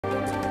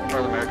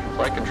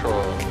Flight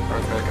Control,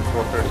 North American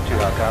 432,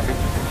 how copy?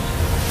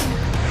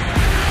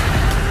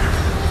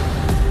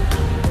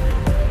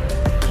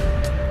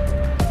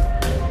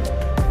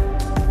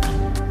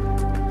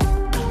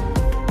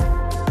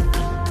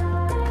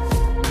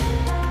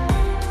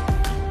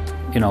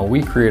 You know,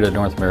 we created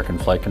North American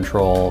Flight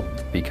Control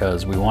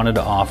because we wanted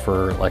to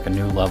offer like a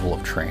new level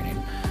of training.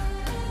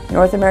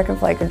 North American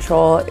Flight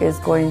Control is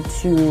going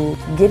to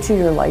get you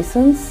your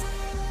license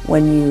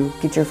when you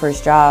get your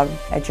first job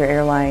at your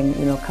airline.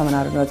 You know, coming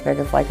out of North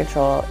American Flight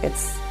Control,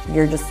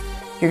 you're going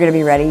to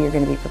be ready, you're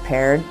going to be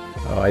prepared.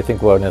 I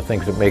think one of the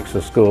things that makes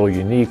the school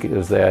unique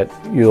is that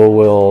you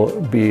will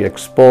be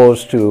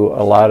exposed to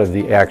a lot of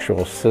the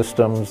actual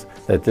systems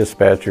that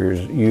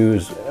dispatchers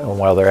use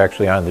while they're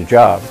actually on the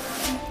job.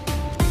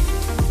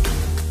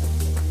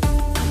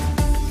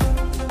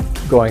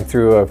 Going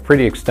through a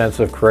pretty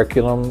extensive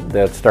curriculum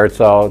that starts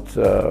out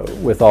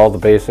with all the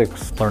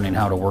basics. Learning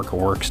how to work a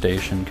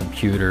workstation,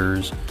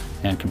 computers,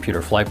 and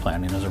computer flight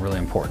planning is a really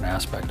important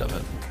aspect of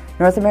it.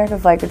 North American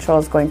Flight Control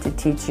is going to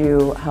teach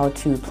you how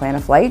to plan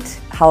a flight,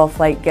 how a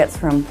flight gets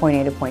from point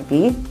A to point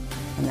B,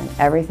 and then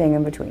everything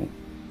in between.